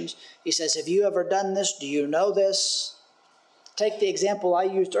constellations. He says, have you ever done this? Do you know this? Take the example I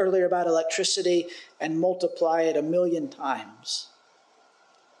used earlier about electricity and multiply it 1,000,000 times.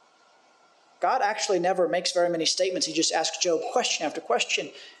 God actually never makes very many statements. He just asks Job question after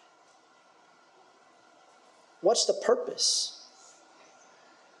question. What's the purpose?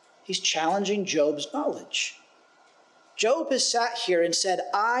 He's challenging Job's knowledge. Job has sat here and said,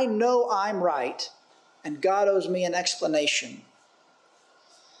 I know I'm right, and God owes me an explanation.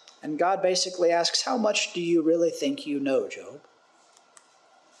 And God basically asks, how much do you really think you know, Job?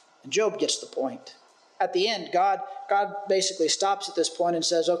 And Job gets the point. At the end, God basically stops at this point and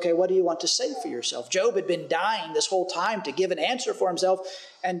says, okay, what do you want to say for yourself? Job had been dying this whole time to give an answer for himself.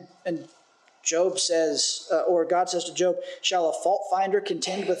 And Job says, or God says to Job, shall a fault finder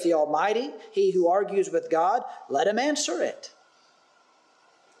contend with the Almighty? He who argues with God, let him answer it.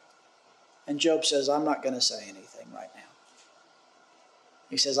 And Job says, I'm not going to say anything right now.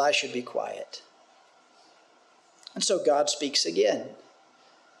 He says, I should be quiet. And so God speaks again.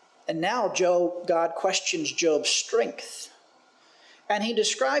 And now God questions Job's strength. And he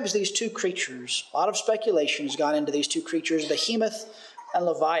describes these two creatures. A lot of speculation has gone into these two creatures, Behemoth and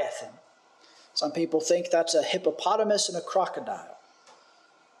Leviathan. Some people think that's a hippopotamus and a crocodile.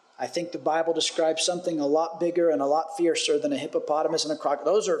 I think the Bible describes something a lot bigger and a lot fiercer than a hippopotamus and a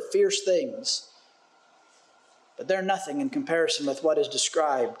crocodile. Those are fierce things. But they're nothing in comparison with what is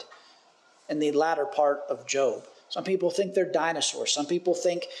described in the latter part of Job. Some people think they're dinosaurs. Some people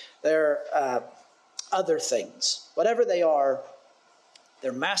think they're other things. Whatever they are,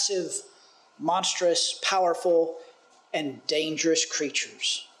 they're massive, monstrous, powerful, and dangerous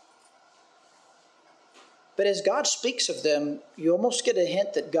creatures. But as God speaks of them, you almost get a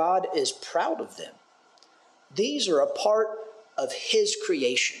hint that God is proud of them. These are a part of his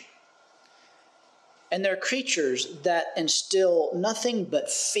creation. And they're creatures that instill nothing but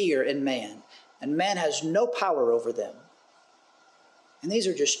fear in man. And man has no power over them. And these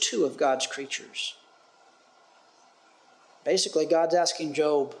are just two of God's creatures. Basically, God's asking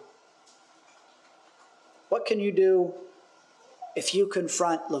Job, what can you do if you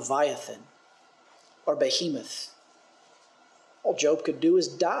confront Leviathan or Behemoth? All Job could do is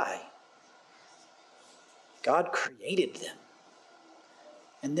die. God created them.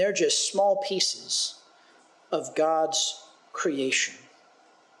 And they're just small pieces of God's creation.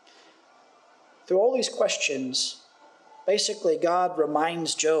 Through all these questions, basically God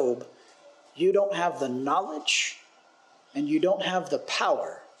reminds Job, you don't have the knowledge and you don't have the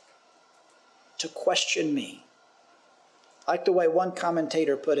power to question me. I like the way one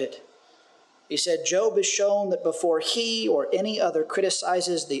commentator put it. He said, Job has shown that before he or any other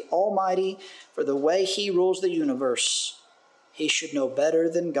criticizes the Almighty for the way he rules the universe, he should know better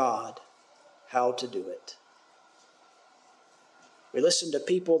than God how to do it. We listen to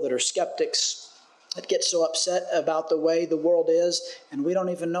people that are skeptics that get so upset about the way the world is, and we don't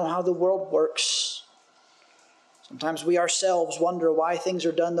even know how the world works. Sometimes we ourselves wonder why things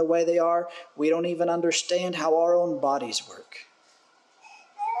are done the way they are. We don't even understand how our own bodies work.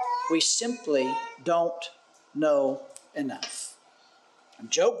 We simply don't know enough. And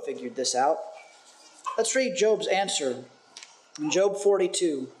Job figured this out. Let's read Job's answer in Job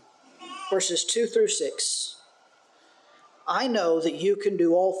 42, verses 2 through 6. I know that you can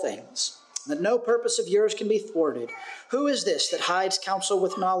do all things, that no purpose of yours can be thwarted. Who is this that hides counsel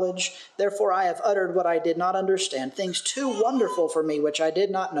with knowledge? Therefore I have uttered what I did not understand, things too wonderful for me which I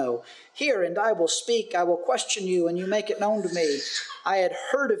did not know. Hear, and I will speak. I will question you, and you make it known to me. I had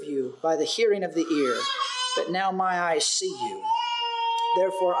heard of you by the hearing of the ear, but now my eyes see you.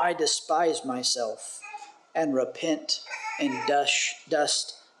 Therefore I despise myself and repent in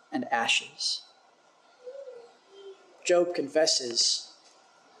dust and ashes. Job confesses,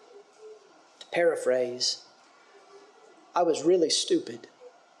 to paraphrase, I was really stupid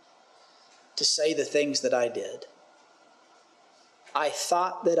to say the things that I did. I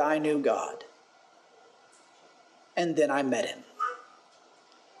thought that I knew God, and then I met him.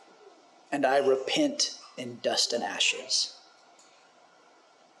 And I repent in dust and ashes.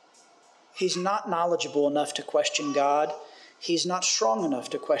 He's not knowledgeable enough to question God. He's not strong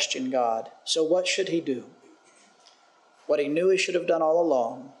enough to question God. So what should he do? What he knew he should have done all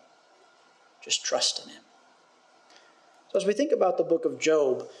along, just trust in him. So as we think about the book of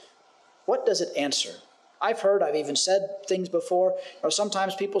Job, what does it answer? I've even said things before, or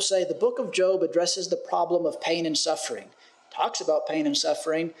sometimes people say the book of Job addresses the problem of pain and suffering. It talks about pain and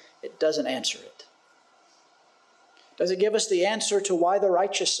suffering. It doesn't answer it. Does it give us the answer to why the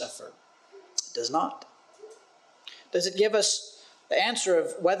righteous suffer? It does not. Does it give us the answer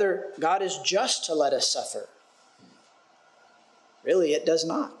of whether God is just to let us suffer? Really, it does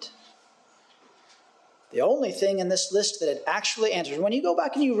not. The only thing in this list that it actually answers, when you go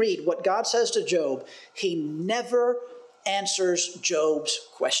back and you read what God says to Job, he never answers Job's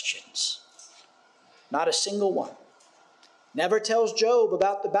questions. Not a single one. Never tells Job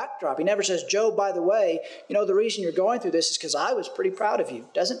about the backdrop. He never says, Job, by the way, the reason you're going through this is because I was pretty proud of you.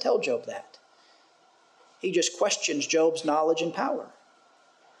 Doesn't tell Job that. He just questions Job's knowledge and power.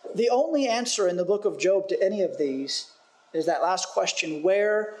 The only answer in the book of Job to any of these is that last question,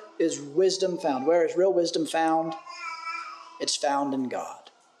 where is wisdom found? Where is real wisdom found? It's found in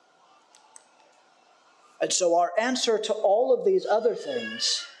God. And so our answer to all of these other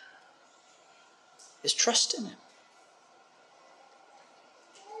things is trust in him.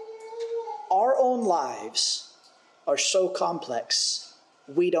 Our own lives are so complex,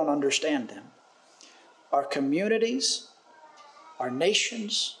 we don't understand them. Our communities, our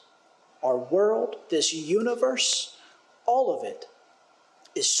nations, our world, this universe, all of it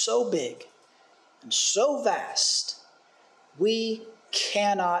is so big and so vast, we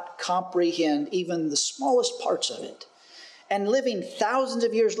cannot comprehend even the smallest parts of it. And living thousands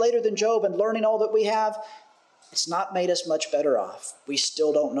of years later than Job and learning all that we have, it's not made us much better off. We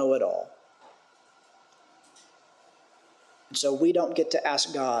still don't know it all. And so we don't get to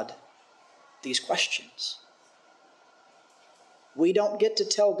ask God these questions. We don't get to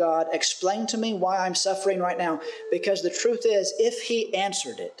tell God, explain to me why I'm suffering right now, because the truth is, if he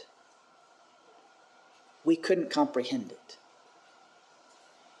answered it, we couldn't comprehend it.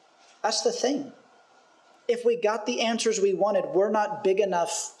 That's the thing. If we got the answers we wanted, we're not big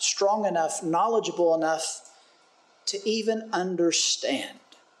enough, strong enough, knowledgeable enough to even understand.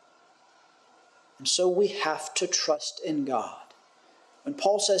 And so we have to trust in God. When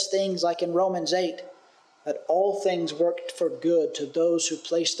Paul says things like in Romans 8, that all things work for good to those who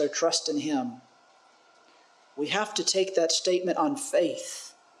place their trust in him, we have to take that statement on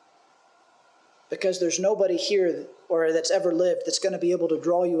faith. Because there's nobody here or that's ever lived that's going to be able to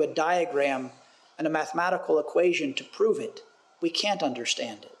draw you a diagram and a mathematical equation to prove it. We can't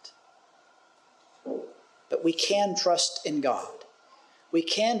understand it. But we can trust in God. We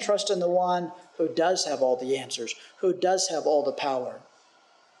can trust in the one who does have all the answers, who does have all the power.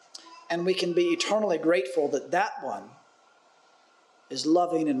 And we can be eternally grateful that that one is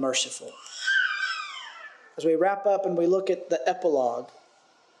loving and merciful. As we wrap up and we look at the epilogue,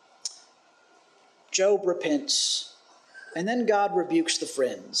 Job repents, and then God rebukes the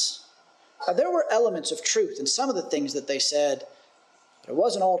friends. Now, there were elements of truth in some of the things that they said, but it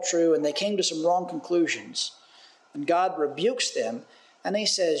wasn't all true, and they came to some wrong conclusions. And God rebukes them, and he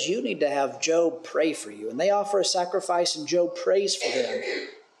says, you need to have Job pray for you. And they offer a sacrifice, and Job prays for them,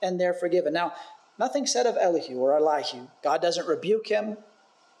 and they're forgiven. Now, nothing said of Elihu or Elihu. God doesn't rebuke him.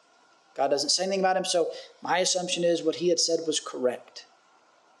 God doesn't say anything about him. So my assumption is what he had said was correct.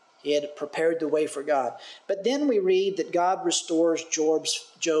 He had prepared the way for God. But then we read that God restores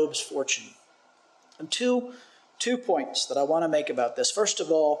Job's fortune. And two points that I want to make about this. First of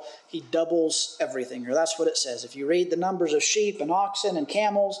all, he doubles everything, or that's what it says. If you read the numbers of sheep and oxen and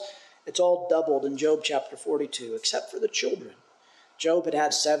camels, it's all doubled in Job chapter 42, except for the children. Job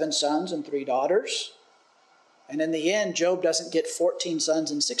had 7 sons and 3 daughters. And in the end, Job doesn't get 14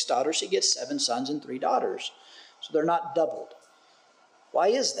 sons and 6 daughters. He gets 7 sons and 3 daughters. So they're not doubled. Why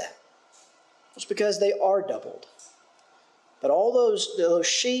is that? It's because they are doubled. But all those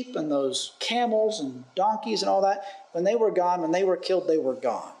sheep and those camels and donkeys and all that, when they were gone, when they were killed, they were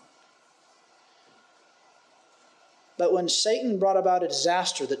gone. But when Satan brought about a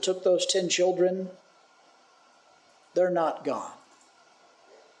disaster that took those 10 children, they're not gone.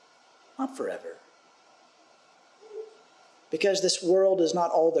 Not forever. Because this world is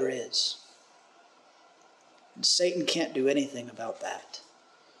not all there is. And Satan can't do anything about that.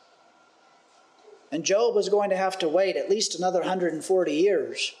 And Job was going to have to wait at least another 140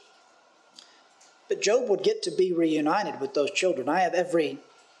 years. But Job would get to be reunited with those children. I have every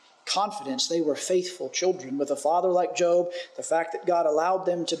confidence they were faithful children with a father like Job. The fact that God allowed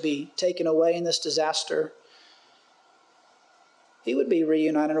them to be taken away in this disaster, he would be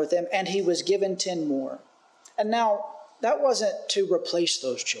reunited with them, and he was given 10 more. And now, that wasn't to replace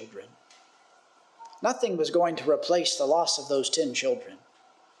those children. Nothing was going to replace the loss of those 10 children.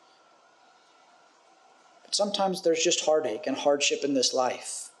 But sometimes there's just heartache and hardship in this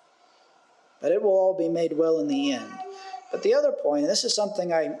life. But it will all be made well in the end. But the other point, and this is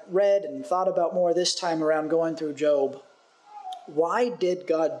something I read and thought about more this time around going through Job. Why did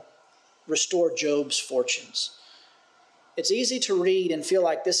God restore Job's fortunes? It's easy to read and feel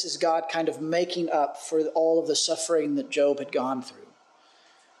like this is God kind of making up for all of the suffering that Job had gone through.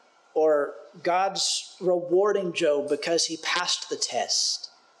 Or God's rewarding Job because he passed the test.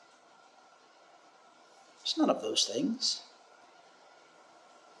 It's none of those things.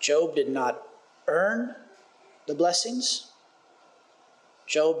 Job did not earn the blessings.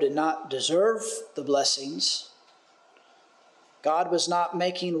 Job did not deserve the blessings. God was not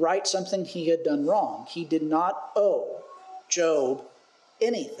making right something he had done wrong. He did not owe Job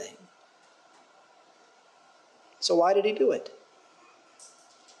anything. So why did he do it?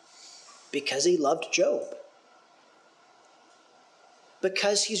 Because he loved Job.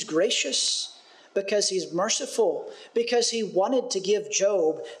 Because he's gracious. Because he's merciful. Because he wanted to give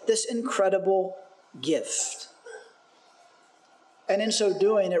Job this incredible gift. And in so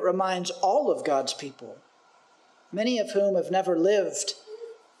doing, it reminds all of God's people, many of whom have never lived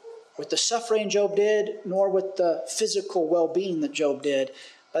with the suffering Job did, nor with the physical well-being that Job did.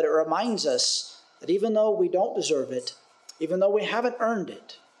 But it reminds us that even though we don't deserve it, even though we haven't earned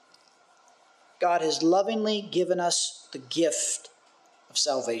it, God has lovingly given us the gift of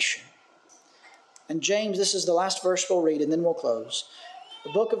salvation. And James, this is the last verse we'll read, and then we'll close. The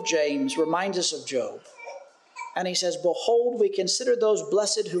book of James reminds us of Job. And he says, "Behold, we consider those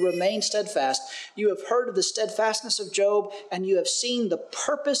blessed who remain steadfast. You have heard of the steadfastness of Job, and you have seen the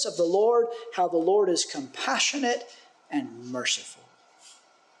purpose of the Lord, how the Lord is compassionate and merciful."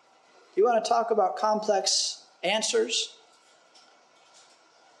 You want to talk about complex answers?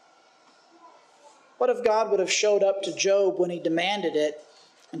 What if God would have showed up to Job when he demanded it?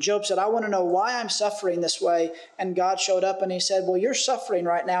 And Job said, "I want to know why I'm suffering this way." And God showed up and he said, "Well, you're suffering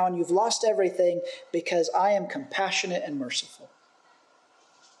right now and you've lost everything because I am compassionate and merciful."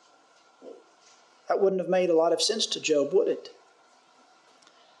 That wouldn't have made a lot of sense to Job, would it?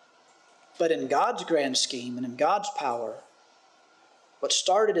 But in God's grand scheme and in God's power, what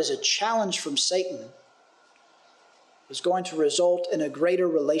started as a challenge from Satan was going to result in a greater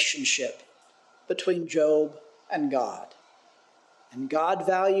relationship between Job and God. And God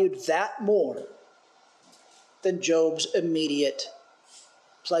valued that more than Job's immediate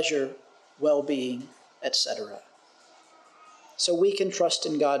pleasure, well-being, etc. So we can trust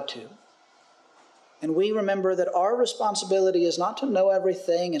in God too. And we remember that our responsibility is not to know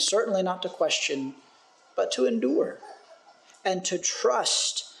everything and certainly not to question, but to endure and to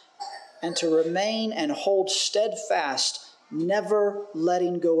trust and to remain and hold steadfast, never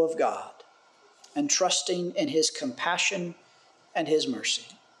letting go of God and trusting in his compassion and his mercy.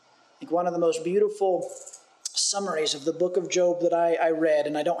 I think one of the most beautiful summaries of the book of Job that I read,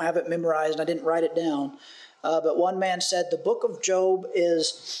 and I don't have it memorized and I didn't write it down, but one man said the book of Job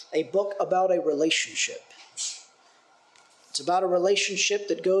is a book about a relationship. It's about a relationship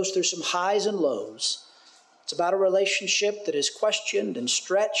that goes through some highs and lows. It's about a relationship that is questioned and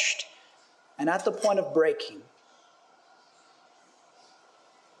stretched and at the point of breaking.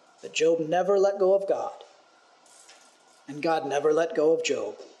 But Job never let go of God. And God never let go of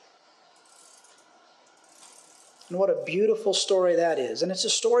Job. And what a beautiful story that is. And it's a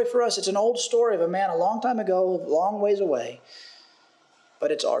story for us. It's an old story of a man a long time ago, a long ways away.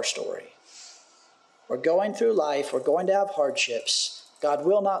 But it's our story. We're going through life. We're going to have hardships. God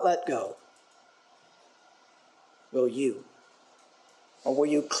will not let go. Will you? Or will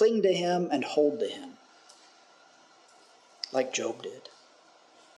you cling to him and hold to him like Job did?